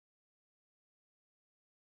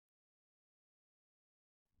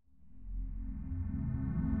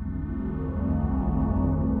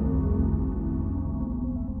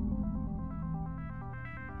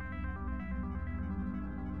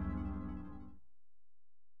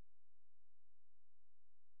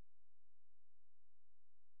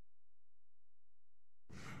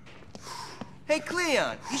Hey,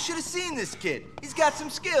 Cleon, you should have seen this kid. He's got some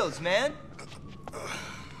skills, man.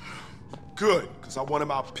 Good, because I want him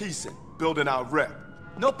out piecing, building our rep.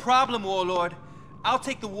 No problem, Warlord. I'll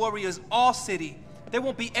take the Warriors all city. There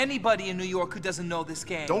won't be anybody in New York who doesn't know this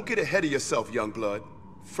gang. Don't get ahead of yourself, young blood.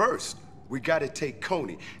 First, we gotta take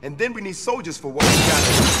Coney, and then we need soldiers for what we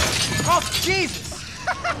gotta... Oh, Jesus!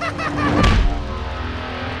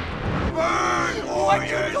 What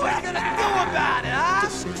you gonna do about it, huh?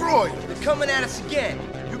 Destroy them. They're coming at us again.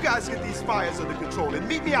 You guys get these fires under control and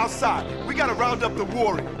meet me outside. We gotta round up the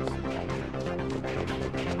Warriors.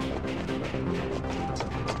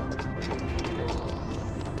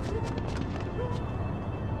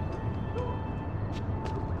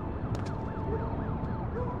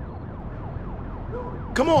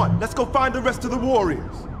 Come on, let's go find the rest of the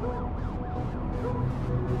Warriors.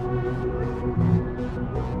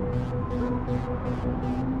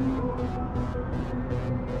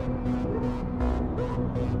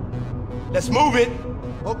 Let's move it.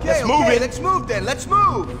 Okay, let's move then. Let's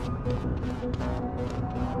move.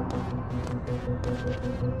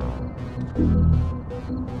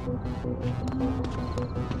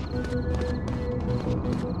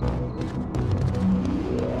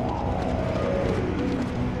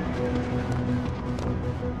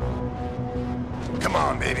 Come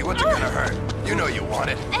on, baby. What's it gonna hurt? You know you want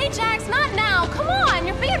it. Ajax, not now. Come on,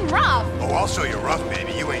 you're being rough. Oh, I'll show you rough,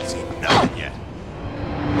 baby. You ain't seen nothing yet.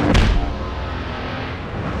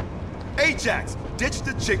 Ajax, ditch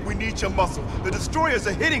the chick. We need your muscle. The destroyers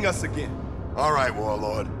are hitting us again. All right,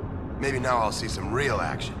 Warlord. Maybe now I'll see some real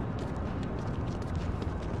action.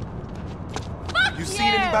 Fuck You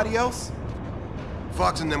seen anybody else?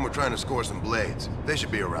 Fox and them were trying to score some blades. They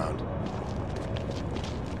should be around.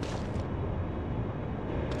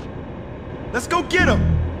 Let's go get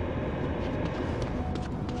them!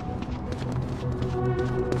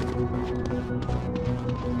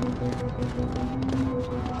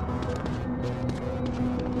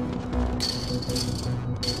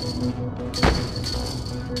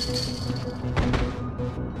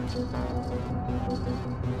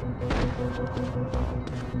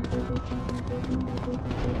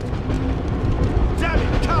 Damn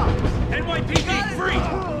it, cops! NYPD, free!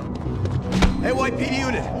 NYPD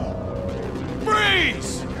unit.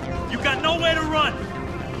 Freeze! You got nowhere to run.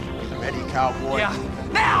 Ready, cowboy? Yeah.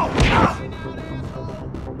 Now!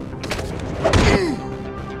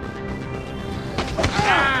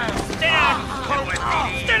 Stay down!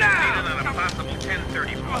 Stay down! On a possible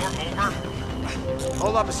 1034, over.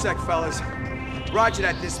 Hold up a sec, fellas. Roger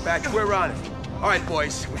that, dispatch. We're on it. All right,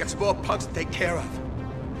 boys. We got some more punks to take care of.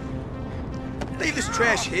 Leave this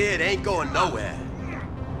trash here. It ain't going nowhere.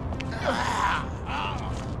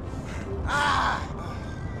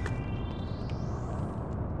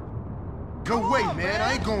 Go away, man.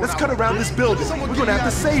 I ain't going Let's cut around this building. We're gonna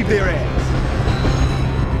have to save their ass.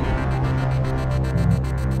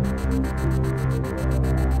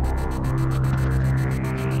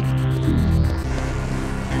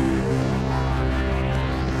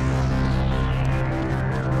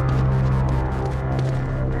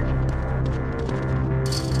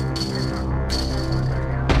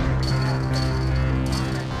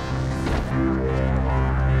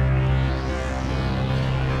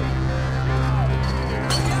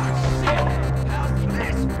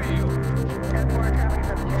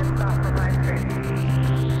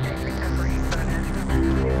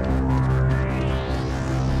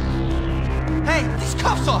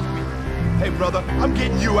 Hey, brother, I'm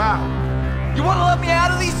getting you out. You want to let me out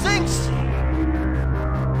of these things?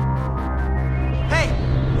 Hey,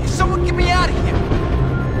 someone get me out of here.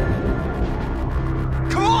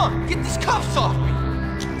 Come on, get these cuffs off me.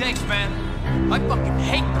 Thanks, man. I fucking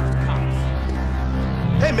hate those cops.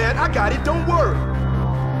 Hey, man, I got it. Don't worry.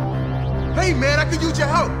 Hey, man, I could use your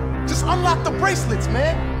help. Just unlock the bracelets,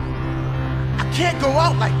 man. I can't go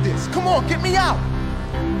out like this. Come on, get me out.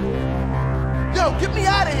 Yo, get me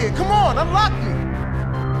out of here. Come on, unlock me.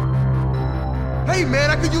 Hey, man,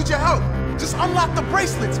 I could use your help. Just unlock the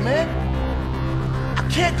bracelets, man. I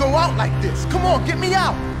can't go out like this. Come on, get me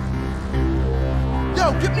out.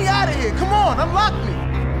 Yo, get me out of here. Come on, unlock me.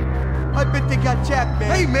 I bet they got Jack,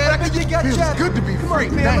 man. Hey, man, I bet they got Feels Jack. good to be free.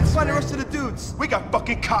 Man, Thanks, let's find the man. rest of the dudes. We got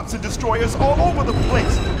fucking cops and destroyers all over the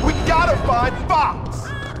place. We gotta find Fox.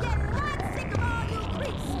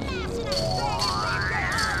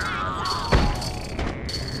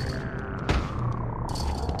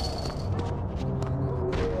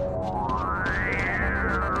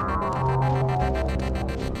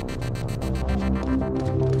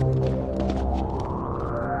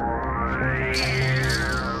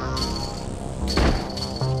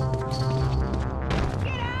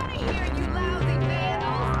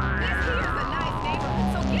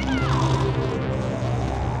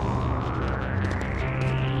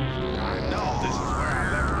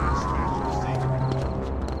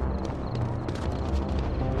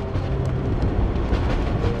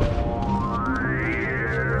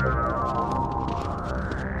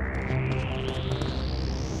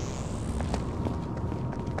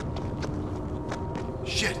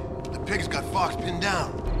 Fox pinned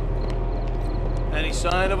down? Any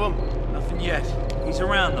sign of him? Nothing yet. He's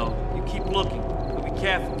around, though. You keep looking. But be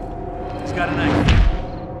careful. He's got a knife.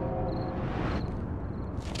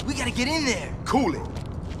 We gotta get in there. Cool it.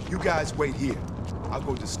 You guys wait here. I'll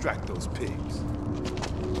go distract those pigs.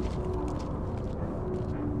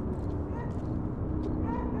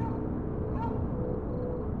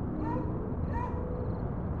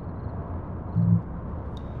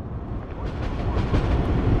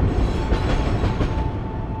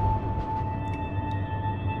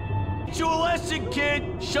 Teach you a lesson,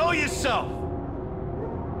 kid. Show yourself.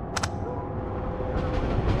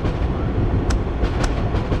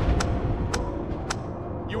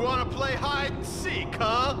 You wanna play hide and seek,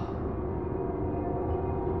 huh?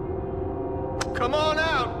 Come on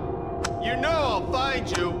out. You know I'll find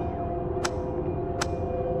you.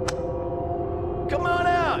 Come on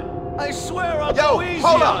out. I swear I'll Yo, go easy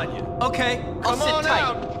hold up. on you. Okay, I'll Come sit on tight.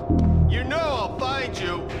 out. You know I'll find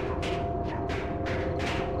you.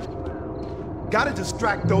 Gotta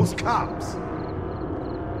distract those cops.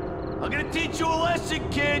 I'm gonna teach you a lesson,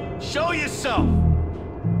 kid. Show yourself.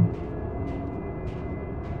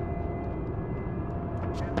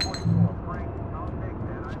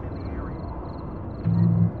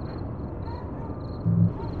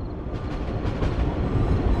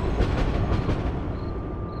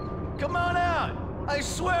 Come on out. I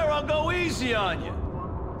swear I'll go easy on you.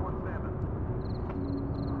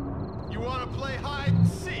 You wanna play hide and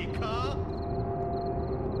seek, huh?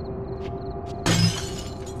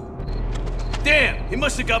 Damn, he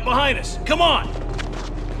must have got behind us. Come on.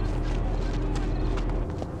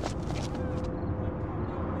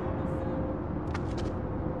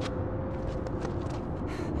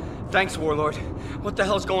 Thanks, Warlord. What the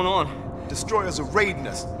hell's going on? Destroyers are raiding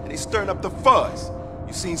us, and they stirring up the fuzz.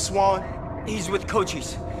 You seen Swan? He's with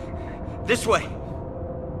Cochise. This way.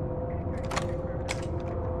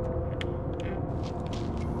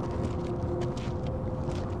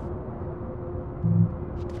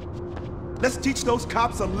 Let's teach those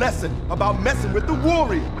cops a lesson about messing with the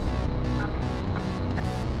warriors.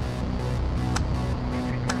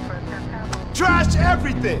 Trash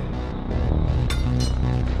everything!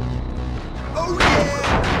 Oh yeah!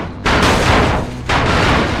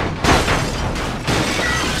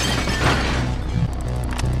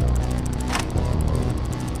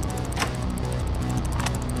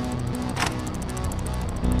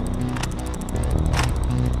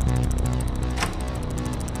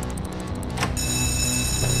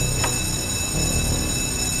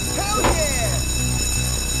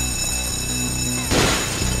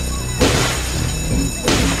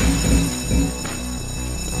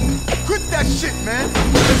 Shit, man!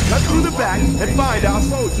 Let's cut through the back and find our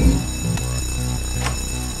soldiers.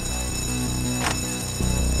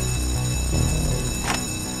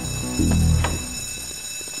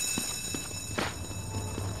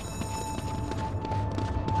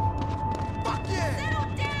 Fuck yeah! Settle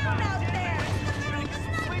down out there!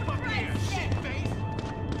 Sleep up here, shitface!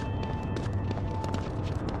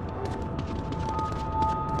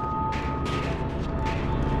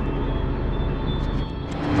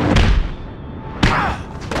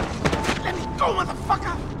 Go,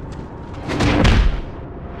 motherfucker!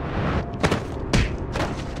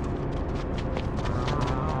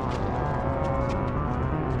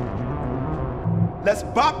 Let's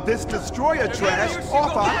bop this destroyer trash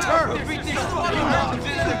off our turf.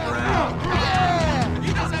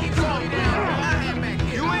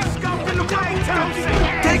 You ain't scuffing the way,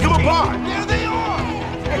 Townsend! Take them apart! There they are!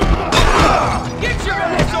 Get your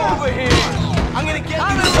ass over here! I'm gonna get you.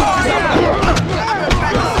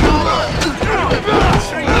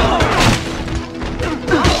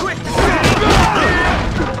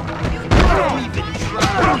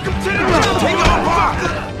 Take them apart!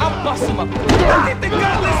 I'll bust him up. Get the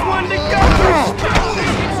gutless one to go!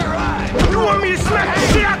 You want me to smack the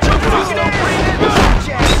shit out your fucking ass?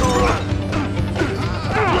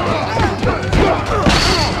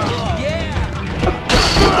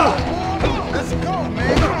 Let's go,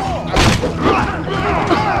 man. Come on.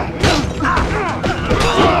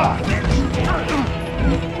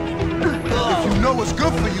 If you know what's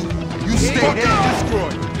good for you, you stay there and destroy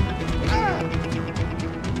it.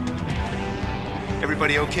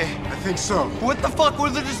 Everybody okay? I think so. What the fuck were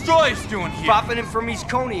the destroyers doing here? Bopping him from East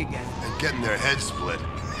Coney again. And getting their heads split.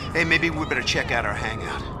 Hey, maybe we better check out our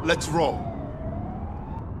hangout. Let's roll.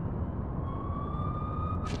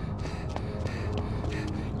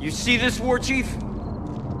 You see this, War Chief?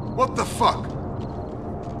 What the fuck?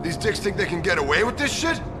 These dicks think they can get away with this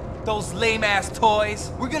shit? Those lame-ass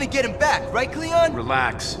toys. We're gonna get him back, right, Cleon?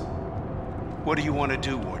 Relax. What do you want to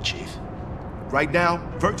do, War Chief? Right now,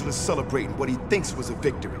 Virgil is celebrating what he thinks was a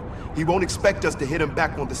victory. He won't expect us to hit him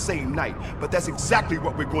back on the same night, but that's exactly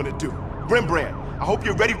what we're going to do. Rembrandt, I hope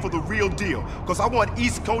you're ready for the real deal, because I want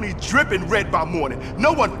East Coney dripping red by morning.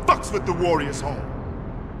 No one fucks with the Warriors home.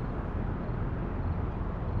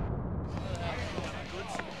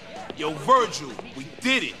 Yo, Virgil, we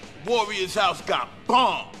did it. Warriors' house got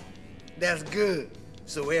bombed. That's good.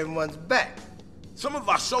 So everyone's back. Some of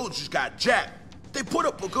our soldiers got jacked. They put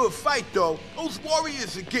up a good fight, though. Those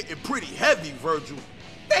Warriors are getting pretty heavy, Virgil.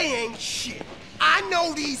 They ain't shit. I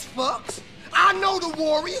know these fucks. I know the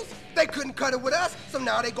Warriors. They couldn't cut it with us, so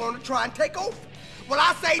now they're going to try and take over. Well,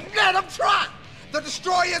 I say let them try. The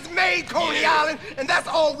destroyers made Coney Island, and that's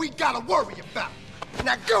all we gotta worry about.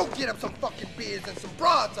 Now go get up some fucking beers and some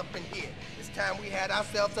broads up in here. It's time we had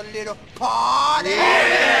ourselves a little party.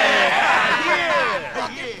 Yeah!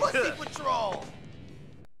 Fucking pussy patrol.